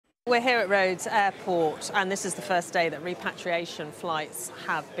We're here at Rhodes Airport, and this is the first day that repatriation flights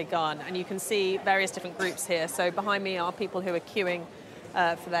have begun. And you can see various different groups here. So behind me are people who are queuing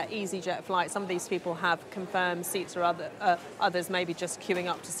for their EasyJet flight. Some of these people have confirmed seats, or others maybe just queuing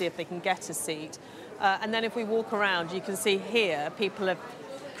up to see if they can get a seat. And then if we walk around, you can see here people have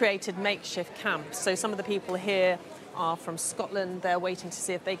created makeshift camps. So some of the people here are from Scotland. They're waiting to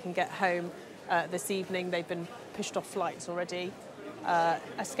see if they can get home this evening. They've been pushed off flights already.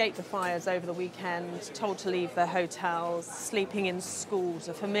 Escaped the fires over the weekend, told to leave their hotels, sleeping in schools,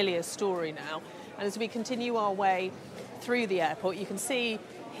 a familiar story now. And as we continue our way through the airport, you can see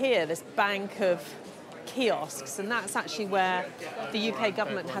here this bank of kiosks, and that's actually where the UK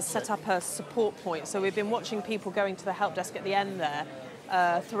government has set up a support point. So we've been watching people going to the help desk at the end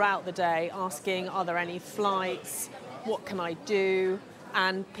there throughout the day, asking, are there any flights, what can I do?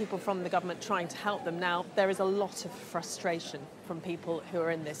 And people from the government trying to help them. Now, there is a lot of frustration from people who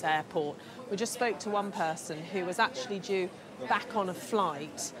are in this airport. We just spoke to one person who was actually due back on a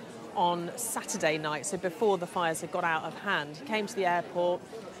flight on Saturday night, so before the fires had got out of hand. He came to the airport,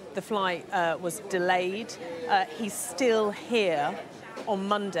 the flight was delayed. He's still here on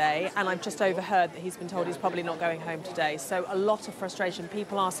Monday, and I've just overheard that he's been told he's probably not going home today. So a lot of frustration,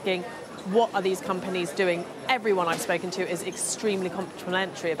 people asking, what are these companies doing? Everyone I've spoken to is extremely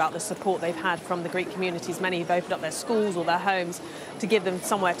complimentary about the support they've had from the Greek communities. Many have opened up their schools or their homes to give them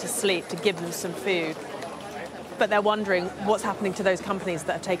somewhere to sleep, to give them some food. But they're wondering what's happening to those companies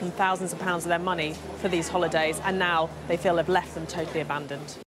that have taken thousands of pounds of their money for these holidays, and now they feel have left them totally abandoned.